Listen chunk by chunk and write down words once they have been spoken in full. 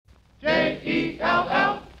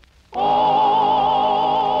J-E-L-L-O.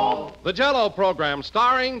 The Jell-O program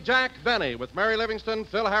starring Jack Benny with Mary Livingston,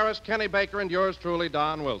 Phil Harris, Kenny Baker, and yours truly,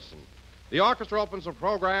 Don Wilson. The orchestra opens the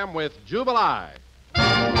program with Jubilee.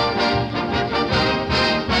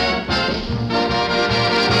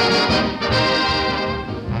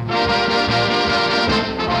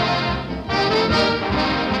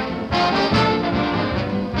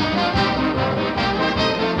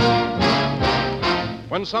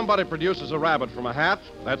 When somebody produces a rabbit from a hat,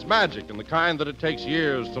 that's magic, and the kind that it takes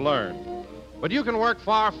years to learn. But you can work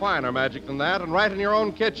far finer magic than that and right in your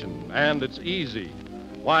own kitchen, and it's easy.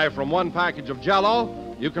 Why, from one package of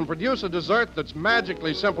Jell-O, you can produce a dessert that's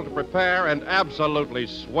magically simple to prepare and absolutely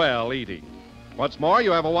swell eating. What's more,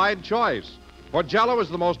 you have a wide choice, for Jell-O is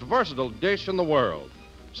the most versatile dish in the world.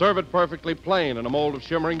 Serve it perfectly plain in a mold of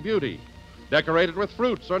shimmering beauty. Decorate it with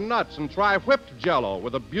fruits or nuts and try whipped Jell-O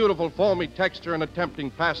with a beautiful foamy texture and a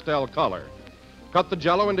tempting pastel color. Cut the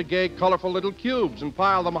Jell-O into gay, colorful little cubes and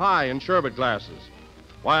pile them high in sherbet glasses.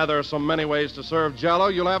 Why, there are so many ways to serve Jell-O,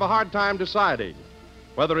 you'll have a hard time deciding.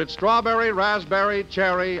 Whether it's strawberry, raspberry,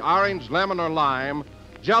 cherry, orange, lemon, or lime,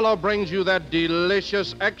 Jell-O brings you that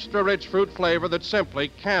delicious, extra-rich fruit flavor that simply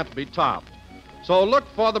can't be topped. So look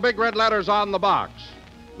for the big red letters on the box.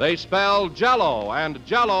 They spell Jell-O, and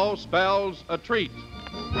Jell-O spells a treat.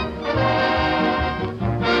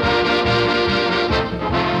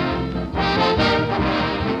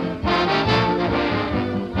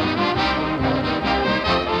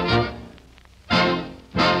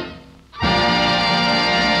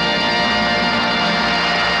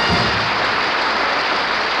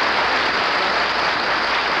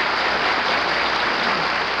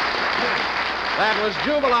 That was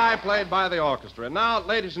Jubilee, played by the orchestra. And now,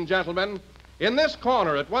 ladies and gentlemen, in this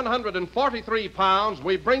corner at 143 pounds,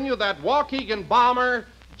 we bring you that Waukegan bomber,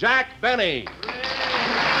 Jack Benny.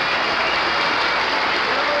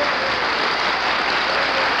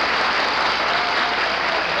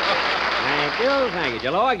 Thank you,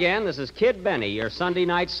 Jell-O. Again, this is Kid Benny, your Sunday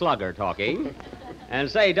night slugger, talking. And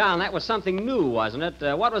say, Don, that was something new, wasn't it?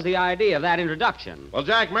 What was the idea of that introduction? Well,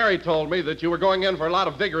 Jack, Mary told me that you were going in for a lot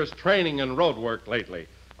of vigorous training and road work lately.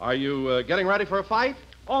 Are you getting ready for a fight?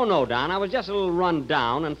 Oh, no, Don. I was just a little run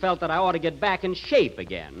down and felt that I ought to get back in shape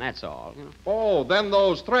again, that's all. You know? Oh, then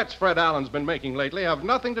those threats Fred Allen's been making lately have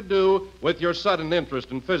nothing to do with your sudden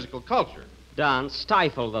interest in physical culture. Don,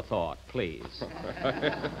 stifle the thought, please.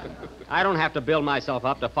 I don't have to build myself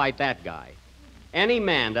up to fight that guy. Any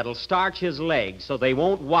man that'll starch his legs so they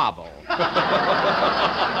won't wobble.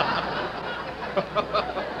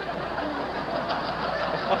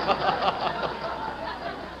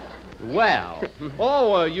 Well.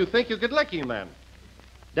 Oh, you think you could lick him then?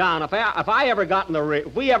 Don, if I ever got in the ring,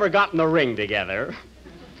 if we ever got in the ring together,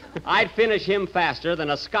 I'd finish him faster than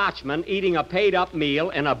a Scotchman eating a paid-up meal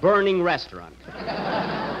in a burning restaurant.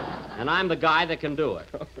 And I'm the guy that can do it.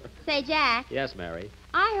 Say, Jack. Yes, Mary?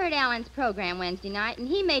 I heard Alan's program Wednesday night, and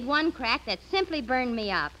he made one crack that simply burned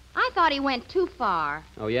me up. I thought he went too far.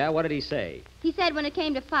 Oh, yeah? What did he say? He said when it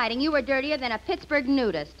came to fighting, you were dirtier than a Pittsburgh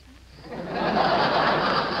nudist.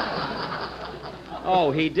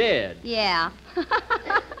 Oh, he did? Yeah.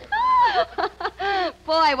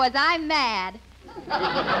 Boy, was I mad.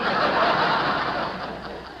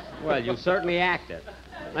 Well, you certainly acted.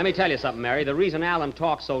 Let me tell you something, Mary. The reason Alan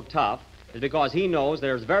talks so tough is because he knows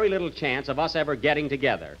there's very little chance of us ever getting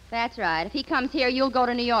together. That's right. If he comes here, you'll go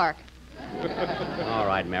to New York. All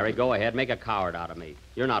right, Mary, go ahead. Make a coward out of me.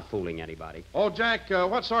 You're not fooling anybody. Oh, Jack,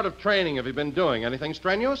 what sort of training have you been doing? Anything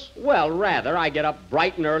strenuous? Well, rather. I get up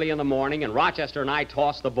bright and early in the morning, and Rochester and I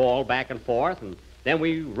toss the ball back and forth, and then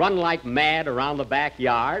we run like mad around the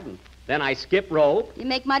backyard, and then I skip rope. You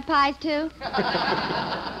make mud pies, too?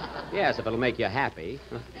 Yes, if it'll make you happy.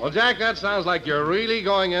 Well, Jack, that sounds like you're really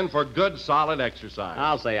going in for good, solid exercise.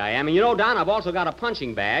 I'll say I am. And you know, Don, I've also got a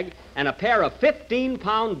punching bag and a pair of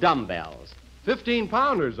 15-pound dumbbells.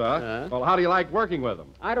 15-pounders, huh? Well, how do you like working with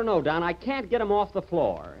them? I don't know, Don. I can't get them off the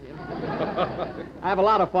floor. I have a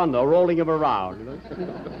lot of fun, though, rolling them around.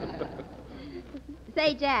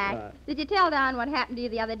 Say, Jack, did you tell Don what happened to you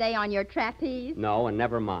the other day on your trapeze? No, and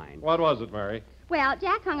never mind. What was it, Mary? Well,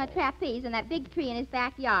 Jack hung a trapeze in that big tree in his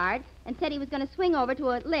backyard and said he was going to swing over to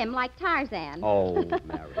a limb like Tarzan. Oh,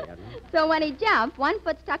 Mary. So when he jumped, one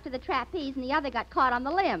foot stuck to the trapeze and the other got caught on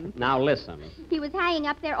the limb. Now listen. He was hanging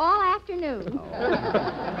up there all afternoon.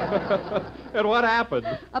 Oh. And what happened?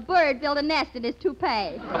 A bird built a nest in his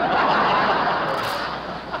toupee.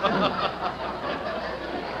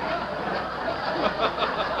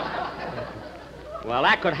 Well,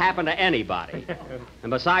 that could happen to anybody.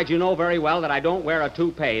 And besides, you know very well that I don't wear a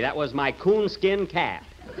toupee. That was my coonskin cap.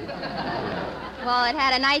 Well, it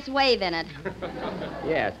had a nice wave in it.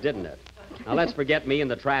 Yes, didn't it? Now, let's forget me and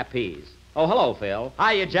the trapeze. Oh, hello, Phil.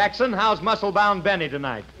 Hiya, Jackson. How's muscle-bound Benny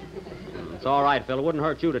tonight? It's all right, Phil. It wouldn't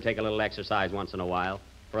hurt you to take a little exercise once in a while.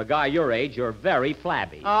 For a guy your age, you're very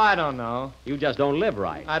flabby. Oh, I don't know. You just don't live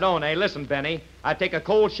right. I don't, eh? Listen, Benny, I take a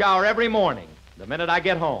cold shower every morning, the minute I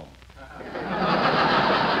get home.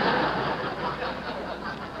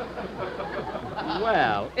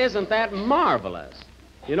 Well, isn't that marvelous?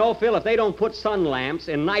 You know, Phil, if they don't put sun lamps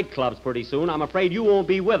in nightclubs pretty soon, I'm afraid you won't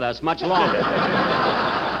be with us much longer.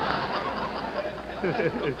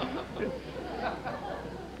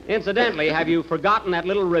 Incidentally, have you forgotten that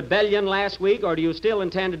little rebellion last week, or do you still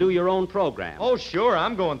intend to do your own program? Oh, sure,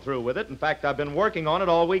 I'm going through with it. In fact, I've been working on it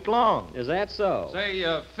all week long. Is that so? Say,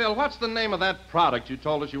 Phil, what's the name of that product you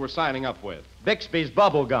told us you were signing up with? Bixby's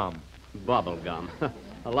Bubble Gum. Bubble gum.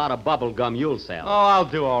 A lot of bubble gum you'll sell. Oh, I'll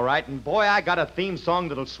do all right. And, boy, I got a theme song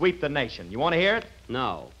that'll sweep the nation. You want to hear it?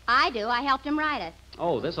 No. I do. I helped him write it.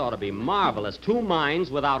 Oh, this ought to be marvelous. 2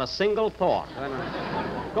 minds without a single thought.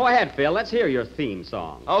 Go ahead, Phil. Let's hear your theme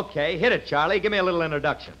song. Okay, hit it, Charlie. Give me a little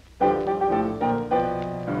introduction.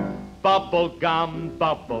 Bubble gum,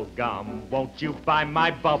 won't you buy my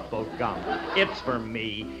bubble gum? It's for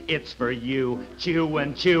me, it's for you. Chew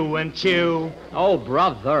and chew and chew. Oh,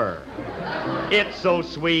 brother. It's so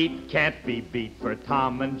sweet, can't be beat for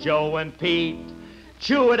Tom and Joe and Pete.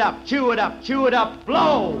 Chew it up, chew it up, chew it up,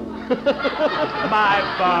 blow! My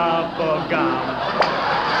bubble gum.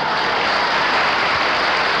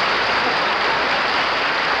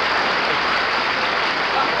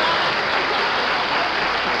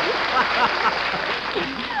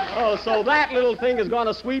 Oh, so that little thing is going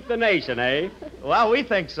to sweep the nation, eh? Well, we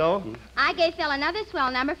think so. I gave Phil another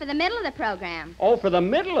swell number for the middle of the program. Oh, for the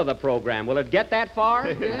middle of the program. Will it get that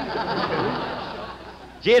far?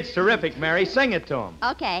 Gee, it's terrific, Mary. Sing it to him.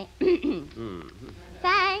 Okay.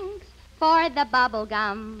 Thanks for the bubble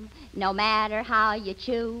gum. No matter how you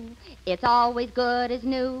chew, it's always good as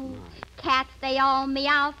new. Cats, they all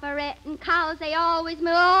meow for it, and cows, they always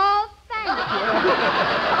moo. Oh, thank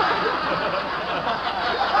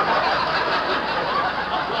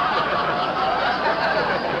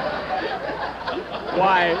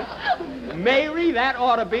Why, Mary, that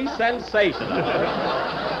ought to be sensational.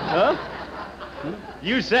 Huh?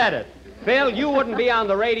 You said it. Phil, you wouldn't be on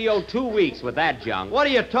the radio 2 weeks with that junk. What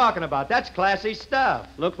are you talking about? That's classy stuff.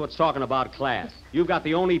 Look what's talking about class. You've got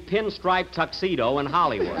the only pinstripe tuxedo in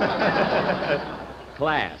Hollywood.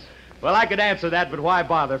 Class. Well, I could answer that, but why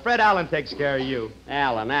bother? Fred Allen takes care of you.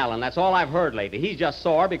 Allen, that's all I've heard lately. He's just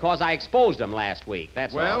sore because I exposed him last week.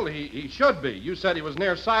 That's all. Well, he should be. You said he was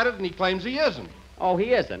nearsighted, and he claims he isn't. Oh,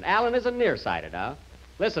 he isn't. Allen isn't nearsighted, huh?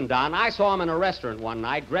 Listen, Don, I saw him in a restaurant one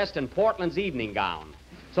night dressed in Portland's evening gown.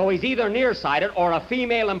 So he's either nearsighted or a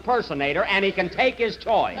female impersonator, and he can take his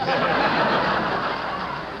choice.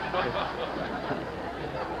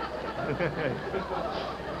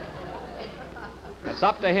 It's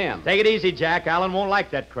up to him. Take it easy, Jack. Allen won't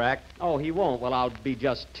like that crack. Oh, he won't. Well, I'll be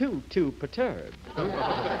just too perturbed.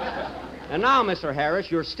 And now, Mr.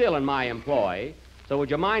 Harris, you're still in my employ. So would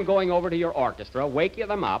you mind going over to your orchestra, wake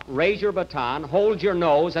them up, raise your baton, hold your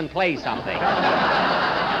nose, and play something?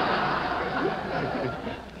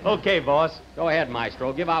 Okay, boss. Go ahead,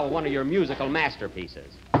 Maestro. Give out one of your musical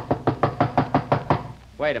masterpieces.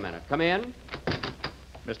 Wait a minute. Come in.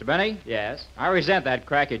 Mr. Benny? Yes? I resent that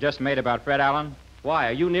crack you just made about Fred Allen. Why,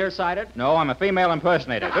 are you nearsighted? No, I'm a female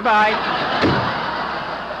impersonator. Goodbye.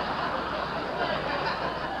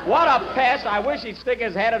 What a pest. I wish he'd stick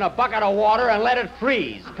his head in a bucket of water and let it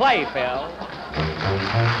freeze. Play, Phil.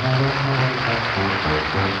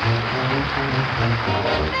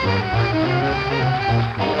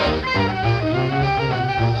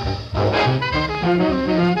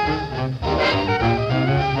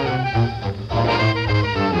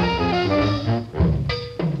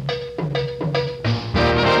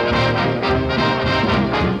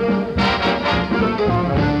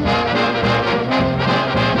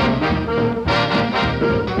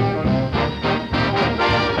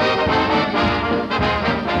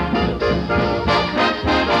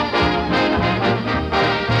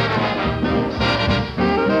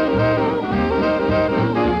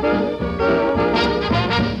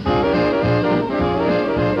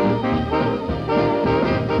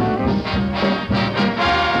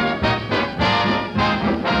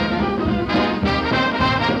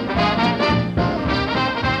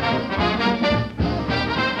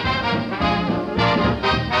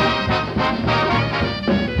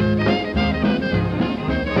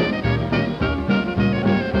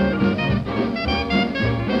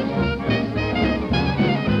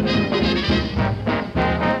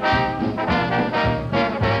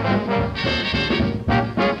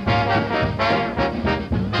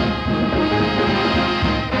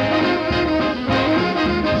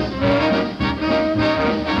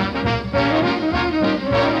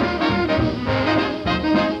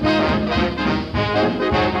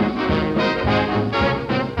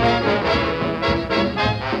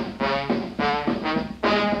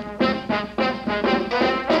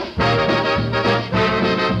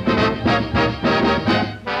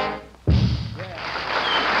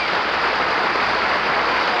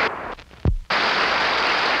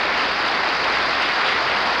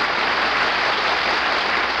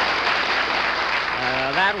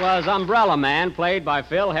 was Umbrella Man, played by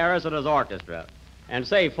Phil Harris and his orchestra. And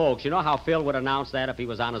say, folks, you know how Phil would announce that if he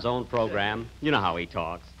was on his own program? You know how he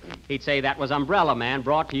talks. He'd say that was Umbrella Man,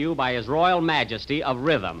 brought to you by His Royal Majesty of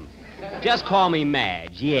Rhythm. Just call me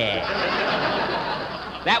Madge, yeah.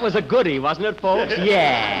 That was a goodie, wasn't it, folks?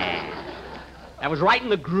 Yeah. That was right in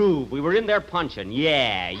the groove. We were in there punching.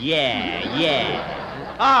 Yeah, yeah,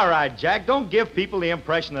 yeah. All right, Jack, don't give people the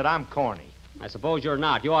impression that I'm corny. I suppose you're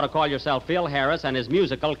not. You ought to call yourself Phil Harris and his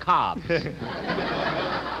musical Cobbs.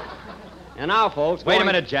 And now, folks... Wait a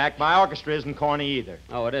minute, Jack. My orchestra isn't corny either.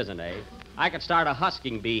 Oh, it isn't, eh? I could start a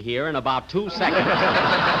husking bee here in about 2 seconds.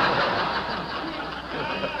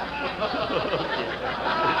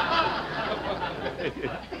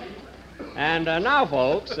 And now,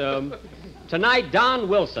 folks, tonight Don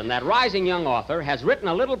Wilson, that rising young author, has written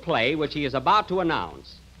a little play which he is about to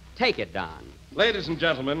announce. Take it, Don. Ladies and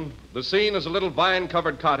gentlemen, the scene is a little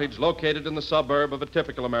vine-covered cottage located in the suburb of a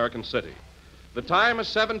typical American city. The time is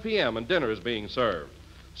 7 p.m. and dinner is being served.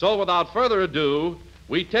 So without further ado,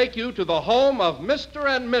 we take you to the home of Mr.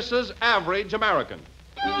 and Mrs. Average American.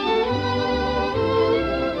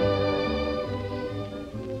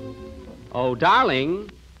 Oh, darling.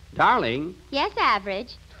 Darling. Yes,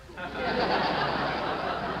 Average.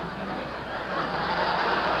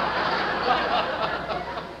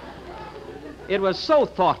 It was so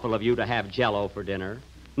thoughtful of you to have Jell-O for dinner.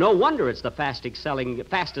 No wonder it's the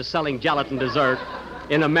fastest-selling gelatin dessert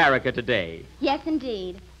in America today. Yes,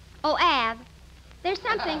 indeed. Oh, Av, there's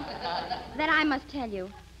something that I must tell you.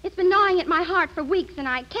 It's been gnawing at my heart for weeks, and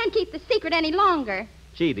I can't keep the secret any longer.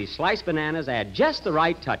 Gee, these sliced bananas add just the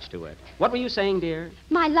right touch to it. What were you saying, dear?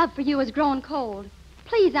 My love for you has grown cold.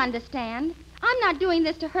 Please understand. I'm not doing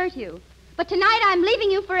this to hurt you. But tonight I'm leaving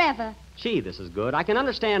you forever. Gee, this is good. I can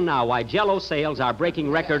understand now why Jell-O sales are breaking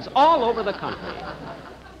records all over the country.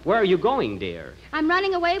 Where are you going, dear? I'm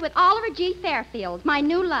running away with Oliver G. Fairfield, my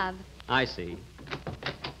new love. I see.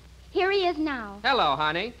 Here he is now. Hello,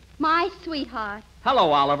 honey. My sweetheart.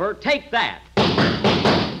 Hello, Oliver. Take that.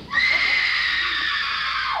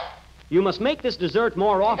 You must make this dessert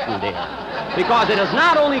more often, dear, because it is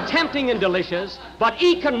not only tempting and delicious, but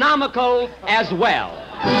economical as well.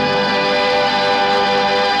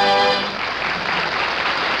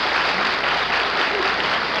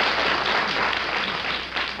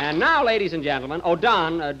 And now, ladies and gentlemen,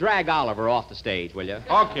 Don, drag Oliver off the stage, will you?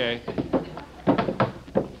 Okay.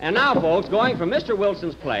 And now, folks, going from Mr.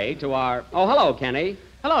 Wilson's play to our... Oh, hello, Kenny.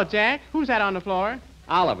 Hello, Jack. Who's that on the floor?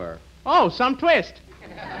 Oliver. Oh, some twist.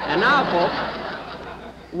 And now, folks...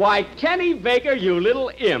 Why, Kenny Baker, you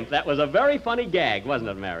little imp. That was a very funny gag, wasn't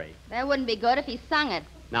it, Mary? That wouldn't be good if he sung it.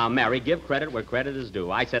 Now, Mary, give credit where credit is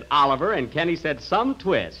due. I said Oliver, and Kenny said some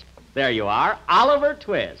twist. There you are, Oliver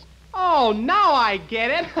Twist. Oh, now I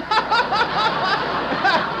get it. That's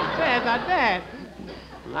not bad.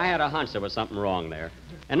 I had a hunch there was something wrong there.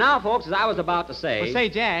 And now, folks, as I was about to say... Well, say,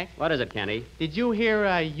 Jack. What is it, Kenny? Did you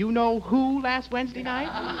hear You-Know-Who last Wednesday night?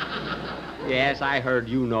 Yes, I heard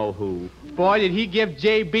You-Know-Who. Boy, did he give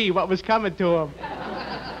J.B. what was coming to him.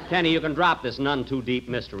 Kenny, you can drop this none-too-deep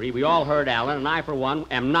mystery. We all heard Alan, and I, for one,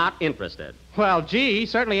 am not interested. Well, gee, he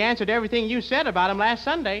certainly answered everything you said about him last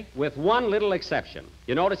Sunday. With one little exception.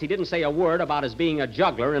 You notice he didn't say a word about his being a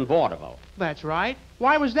juggler in vaudeville. That's right.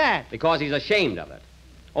 Why was that? Because he's ashamed of it.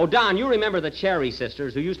 Oh, Don, you remember the Cherry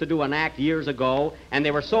Sisters who used to do an act years ago, and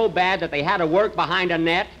they were so bad that they had to work behind a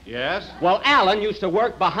net? Yes? Well, Alan used to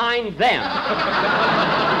work behind them.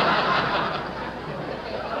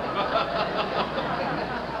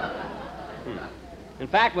 In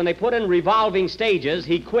fact, when they put in revolving stages,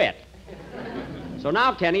 he quit. So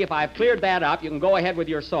now, Kenny, if I've cleared that up, you can go ahead with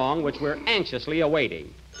your song, which we're anxiously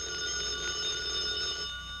awaiting.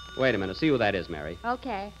 Wait a minute. See who that is, Mary.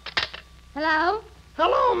 Okay. Hello?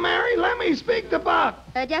 Hello, Mary. Let me speak to Buck.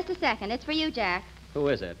 Just a second. It's for you, Jack. Who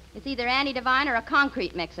is it? It's either Andy Devine or a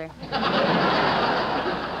concrete mixer.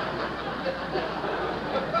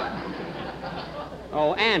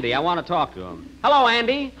 Oh, Andy. I want to talk to him. Hello,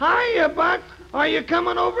 Andy. Hiya, Buck. Are you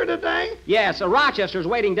coming over today? Yes, Rochester's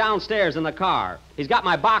waiting downstairs in the car. He's got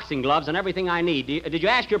my boxing gloves and everything I need. Did you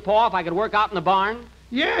ask your pa if I could work out in the barn?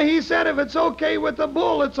 Yeah, he said if it's okay with the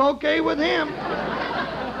bull, it's okay with him.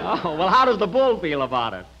 Oh, well, how does the bull feel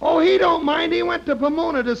about it? Oh, he don't mind. He went to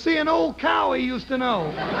Pomona to see an old cow he used to know.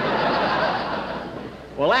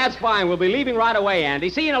 Well, that's fine. We'll be leaving right away, Andy.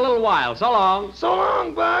 See you in a little while. So long. So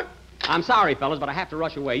long, Buck. I'm sorry, fellas, but I have to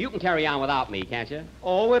rush away. You can carry on without me, can't you?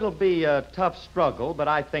 Oh, it'll be a tough struggle, but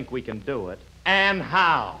I think we can do it. And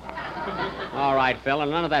how? All right, Phil,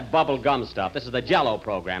 and none of that bubble gum stuff. This is the Jell-O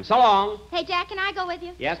program. So long. Hey, Jack, can I go with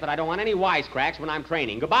you? Yes, but I don't want any wisecracks when I'm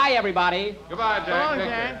training. Goodbye, everybody. Goodbye, Jack. Oh, Take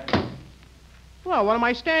Jack. care. Well, what am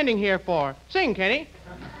I standing here for? Sing, Kenny.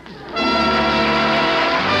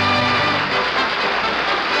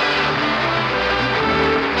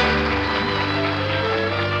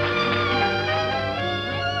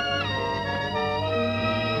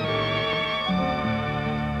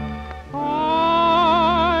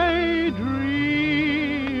 I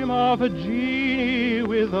dream of a genie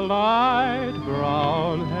with light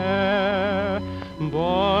brown hair,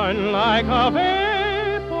 born like a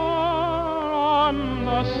vapor on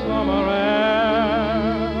the summer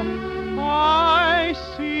air. I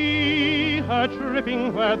see her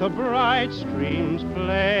tripping where the bright streams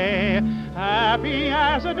play, happy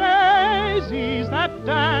as a daisies that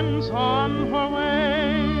dance on her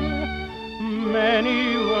way.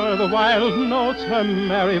 Many were the wild notes her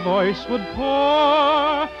merry voice would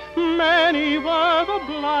pour. Many were the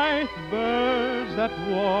blithe birds that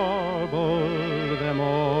warbled them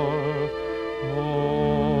o'er.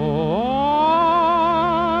 Oh,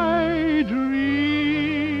 I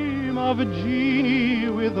dream of a genie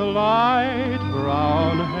with light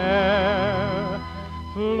brown hair,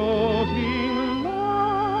 floating like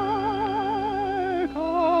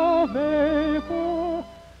a vapor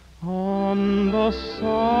on the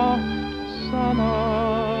soft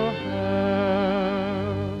summer air.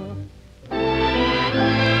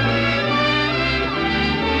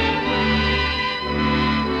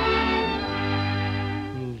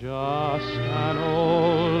 Just an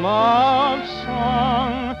old love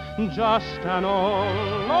song, just an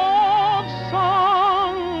old love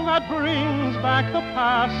song that brings back the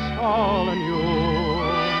past all anew.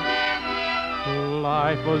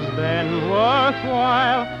 Life was then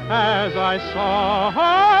worthwhile as I saw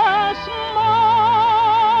her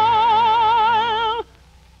smile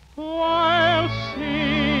while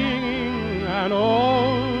singing an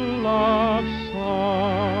old love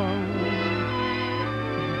song.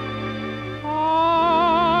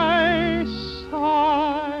 I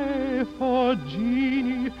sigh for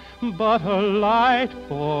Jeannie, but her light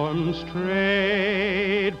form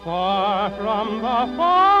strayed far from the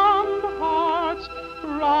fond hearts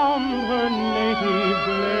round her native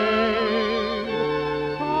glade.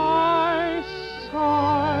 I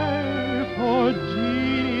sigh for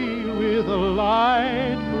Jeannie with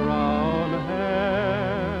light brown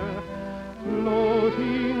hair,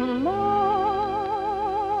 floating like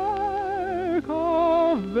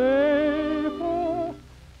a vapor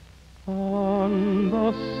on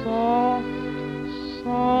the soft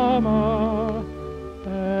summer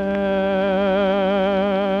air.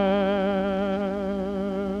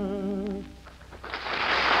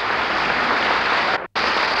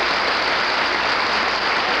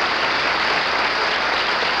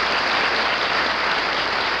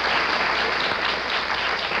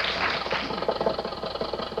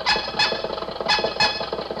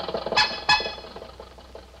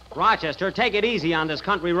 Rochester, take it easy on this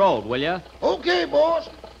country road, will you? Okay, boss.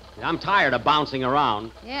 I'm tired of bouncing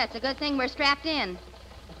around. Yeah, it's a good thing we're strapped in.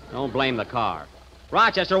 Don't blame the car.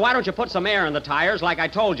 Rochester, why don't you put some air in the tires like I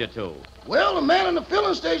told you to? Well, the man in the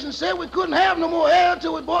filling station said we couldn't have no more air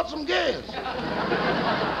till we bought some gas.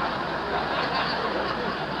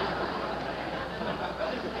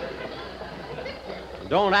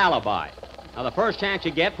 Don't alibi. Now, the first chance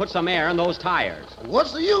you get, put some air in those tires.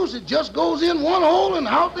 What's the use? It just goes in one hole and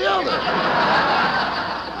out the other.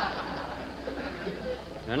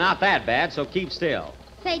 They're not that bad, so keep still.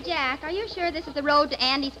 Say, Jack, are you sure this is the road to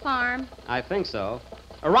Andy's farm? I think so.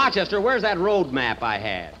 Rochester, where's that road map I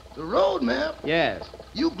had? The road map? Yes.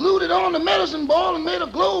 You glued it on the medicine ball and made a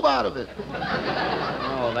globe out of it.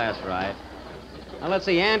 Oh, that's right. Now, let's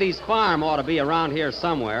see. Andy's farm ought to be around here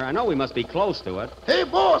somewhere. I know we must be close to it. Hey,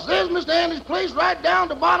 boss, there's Mr. Andy's place right down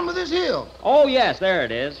the bottom of this hill. Oh, yes, there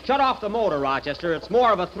it is. Shut off the motor, Rochester. It's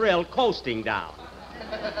more of a thrill coasting down.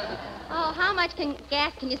 Oh, how much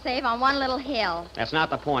gas can you save on one little hill? That's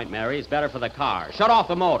not the point, Mary. It's better for the car. Shut off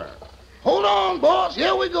the motor. Hold on, boss.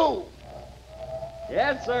 Here we go.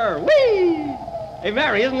 Yes, sir. Whee! Hey,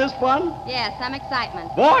 Mary, isn't this fun? Yes, some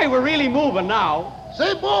excitement. Boy, we're really moving now.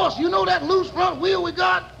 Say, boss, you know that loose front wheel we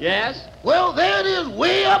got? Yes? Well, there it is,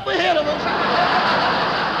 way up ahead of us.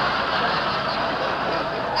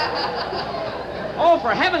 Oh,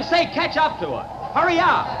 for heaven's sake, catch up to it. Hurry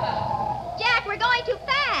up. Jack, we're going too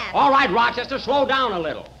fast. All right, Rochester, slow down a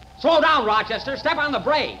little. Slow down, Rochester. Step on the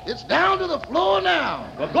brake. It's down to the floor now.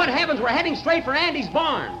 Well, good heavens, we're heading straight for Andy's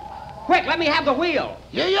barn. Quick, let me have the wheel.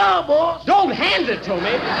 Here you are, boss. Don't hand it to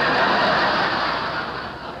me.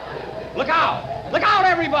 Look out. Look out,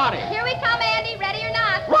 everybody! Here we come, Andy. Ready or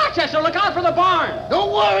not? Rochester, look out for the barn!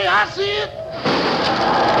 Don't worry, I see it.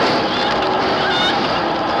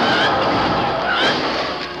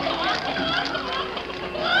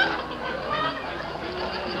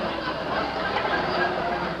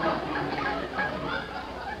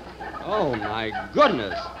 Oh, my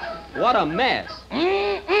goodness. What a mess.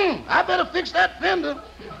 I better fix that fender.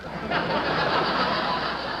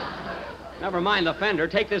 Never mind the fender.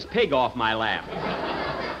 Take this pig off my lap.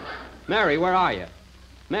 Mary, where are you?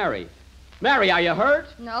 Mary. Mary, are you hurt?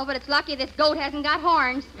 No, but it's lucky this goat hasn't got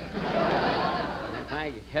horns.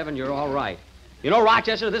 Thank heaven you're all right. You know,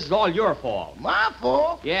 Rochester, this is all your fault. My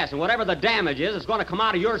fault? Yes, and whatever the damage is, it's going to come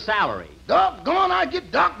out of your salary. Doggone, I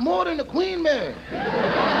get Doc more than the Queen Mary.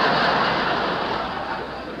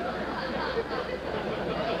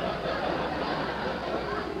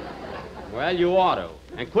 Well, you ought to.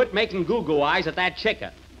 And quit making goo-goo eyes at that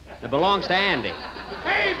chicken. It belongs to Andy.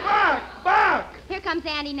 Hey, Buck! Buck! Here comes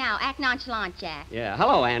Andy now. Act nonchalant, Jack. Yeah,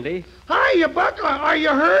 hello, Andy. Hiya, Buck. Are you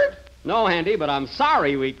hurt? No, Andy, but I'm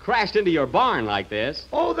sorry we crashed into your barn like this.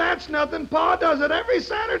 Oh, that's nothing. Pa does it every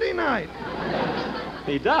Saturday night.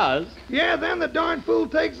 He does? Yeah, then the darn fool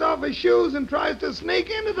takes off his shoes and tries to sneak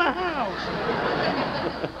into the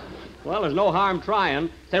house. Well, there's no harm trying.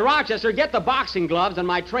 Say, Rochester, get the boxing gloves and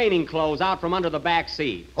my training clothes out from under the back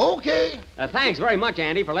seat. Okay. Thanks very much,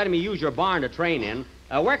 Andy, for letting me use your barn to train in.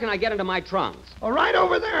 Where can I get into my trunks? Oh, right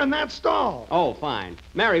over there in that stall. Oh, fine.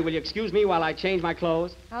 Mary, will you excuse me while I change my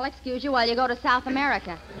clothes? I'll excuse you while you go to South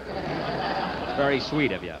America. Very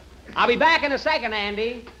sweet of you. I'll be back in a second,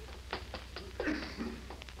 Andy.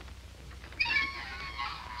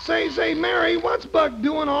 Say, Mary, what's Buck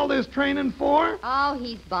doing all this training for? Oh,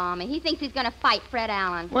 he's balmy. He thinks he's going to fight Fred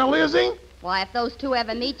Allen. Well, is he? Why, if those two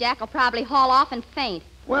ever meet, Jack will probably haul off and faint.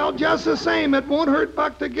 Well, just the same, it won't hurt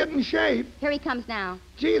Buck to get in shape. Here he comes now.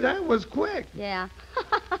 Gee, that was quick. Yeah.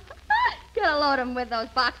 Gonna load him with those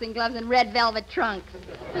boxing gloves and red velvet trunks.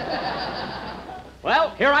 Well,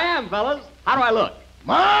 here I am, fellas. How do I look?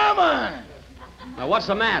 My. Now, what's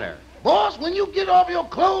the matter? Boss, when you get off your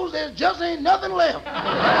clothes, there just ain't nothing left.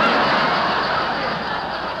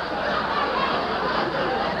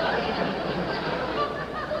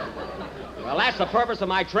 Well, that's the purpose of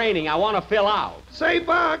my training. I want to fill out. Say,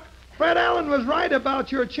 Buck, Fred Allen was right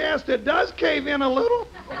about your chest. It does cave in a little.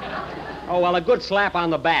 Oh, well, a good slap on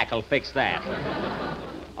the back will fix that.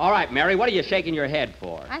 All right, Mary, what are you shaking your head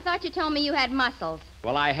for? I thought you told me you had muscles.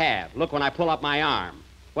 Well, I have. Look when I pull up my arm.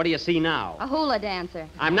 What do you see now? A hula dancer.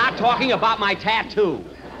 I'm not talking about my tattoo.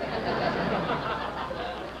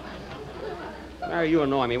 Mary, you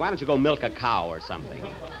annoy me. Why don't you go milk a cow or something?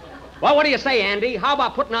 Well, what do you say, Andy? How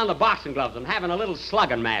about putting on the boxing gloves and having a little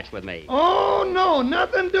slugging match with me? Oh, no,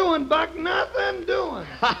 nothing doing, Buck, nothing doing.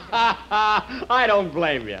 I don't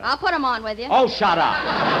blame you. I'll put 'em on with you. Oh, shut up.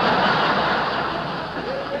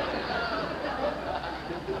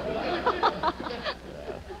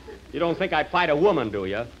 You don't think I'd fight a woman, do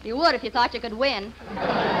you? You would if you thought you could win.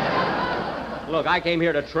 Look, I came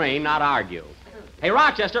here to train, not argue. Hey,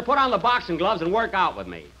 Rochester, put on the boxing gloves and work out with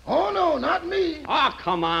me. Oh, no, not me. Oh,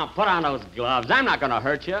 come on, put on those gloves. I'm not going to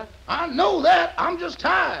hurt you. I know that. I'm just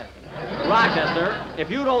tired. Rochester, if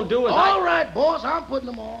you don't do as All right, boss, I'm putting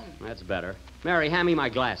them on. That's better. Mary, hand me my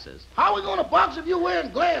glasses. How are we going to box if you're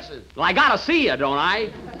wearing glasses? Well, I got to see you, don't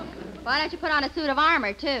I? Why don't you put on a suit of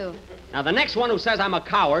armor, too? Now, the next one who says I'm a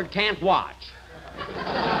coward can't watch.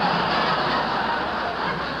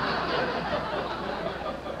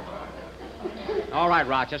 All right,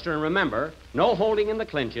 Rochester, and remember, no holding in the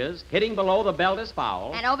clinches, hitting below the belt is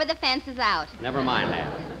foul. And over the fence is out. Never mind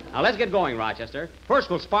that. Now, let's get going, Rochester. First,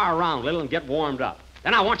 we'll spar around a little and get warmed up.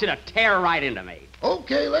 Then I want you to tear right into me.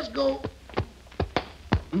 Okay, let's go.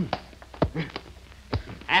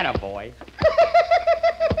 Attaboy.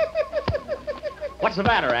 What's the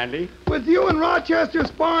matter, Andy? With you and Rochester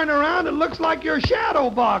sparring around, it looks like you're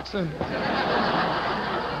shadow boxing.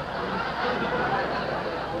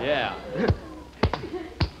 Yeah.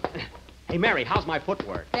 Hey, Mary, how's my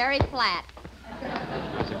footwork? Very flat.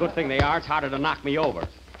 It's a good thing they are. It's harder to knock me over.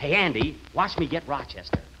 Hey, Andy, watch me get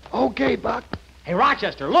Rochester. Okay, Buck. Hey,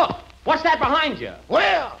 Rochester, look. What's that behind you?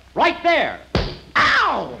 Where? Right there.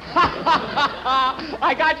 Ow!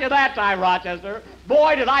 I got you that time, Rochester.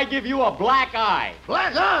 Boy, did I give you a black eye.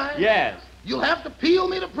 Black eye? Yes. You'll have to peel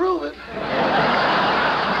me to prove it.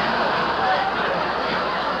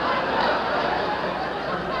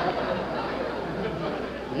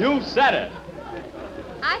 You said it.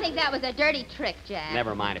 I think that was a dirty trick, Jack.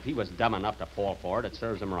 Never mind. If he was dumb enough to fall for it, it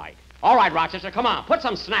serves him right. All right, Rochester, come on. Put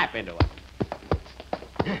some snap into it.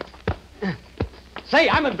 Say,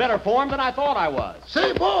 I'm in better form than I thought I was.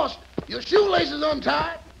 Say, boss, your shoelace is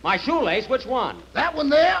untied. My shoelace, which one? That one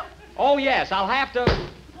there? Oh, yes, I'll have to...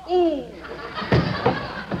 Ooh.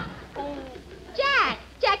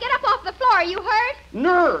 Jack, get up off the floor. Are you hurt?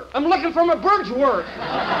 Nerve. I'm looking for my bird's work.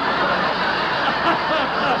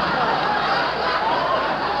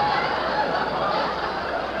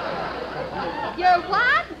 Your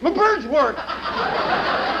what? My bird's work.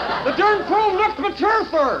 The darn fool knocked my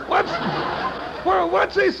turf work.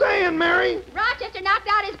 What's he saying, Mary? Rochester knocked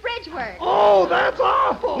out his bridge work. Oh, that's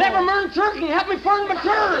awful. Never mind turkey. Help me burn my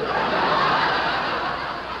turf.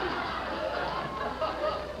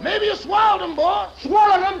 Maybe you swallowed him, boss.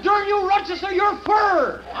 Swallowed him, darn you, Rochester. You're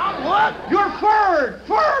furred. I'm what? You're furred.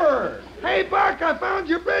 Furred. Hey, Buck, I found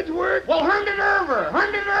your bridge work. Well, hand it over.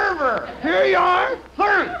 Here you are.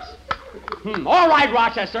 Thanks. All right,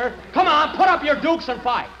 Rochester. Come on, put up your dukes and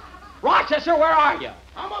fight. Rochester, where are you?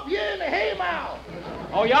 I'm up here in the haymow.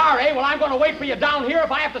 Oh, you are, eh? Well, I'm going to wait for you down here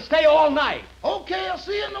if I have to stay all night. Okay, I'll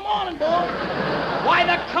see you in the morning, boss. Why,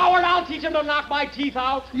 the coward, I'll teach him to knock my teeth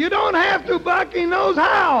out. You don't have to, Buck. He knows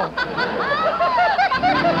how.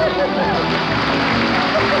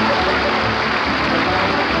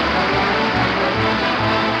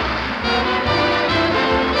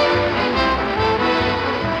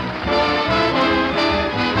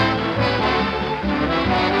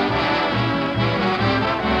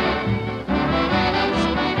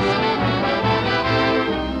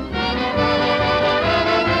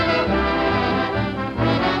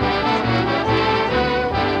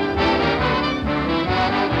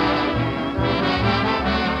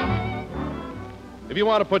 If you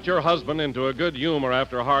want to put your husband into a good humor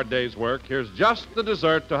after a hard day's work, here's just the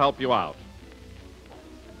dessert to help you out.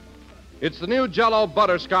 It's the new Jell-O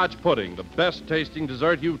Butterscotch Pudding, the best tasting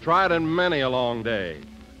dessert you've tried in many a long day.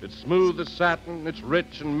 It's smooth as satin, it's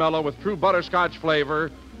rich and mellow with true butterscotch flavor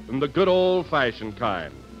and the good old-fashioned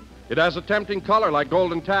kind. It has a tempting color like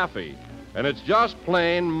golden taffy, and it's just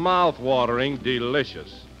plain mouth-watering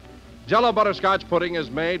delicious. Jell-O Butterscotch Pudding is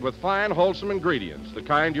made with fine, wholesome ingredients, the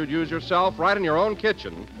kind you'd use yourself right in your own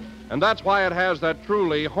kitchen, and that's why it has that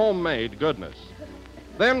truly homemade goodness.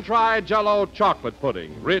 Then try Jell-O Chocolate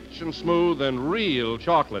Pudding, rich and smooth and real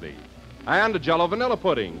chocolatey. And Jell-O Vanilla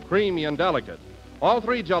Pudding, creamy and delicate. All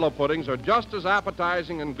three Jell-O puddings are just as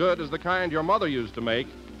appetizing and good as the kind your mother used to make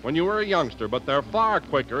when you were a youngster, but they're far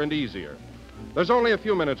quicker and easier. There's only a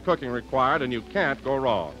few minutes cooking required, and you can't go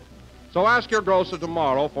wrong. So ask your grocer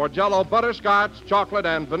tomorrow for Jell-O Butterscotch, Chocolate,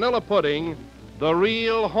 and Vanilla Pudding, the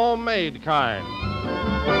real homemade kind.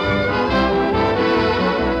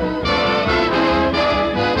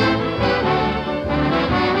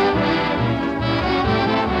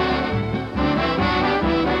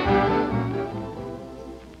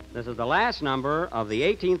 This is the last number of the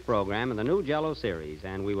 18th program in the new Jell-O series,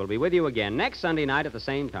 and we will be with you again next Sunday night at the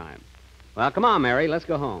same time. Well, come on, Mary, let's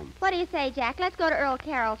go home. What do you say, Jack? Let's go to Earl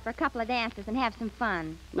Carroll's for a couple of dances and have some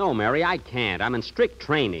fun. No, Mary, I can't. I'm in strict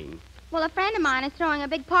training. Well, a friend of mine is throwing a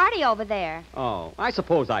big party over there. Oh, I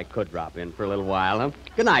suppose I could drop in for a little while, huh?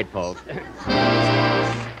 Good night, folks.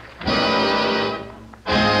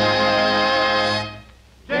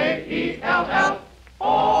 Jell-O.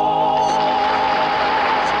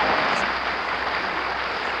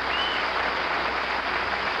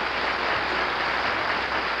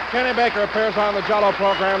 Kenny Baker appears on the Jell-O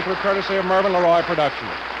program through courtesy of Mervyn LeRoy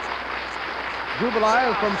Productions.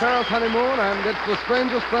 Jubilee is from Paris Honeymoon, and It's the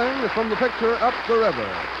Strangest Thing is from the picture Up the River.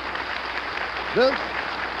 This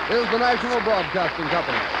is the National Broadcasting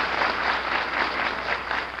Company.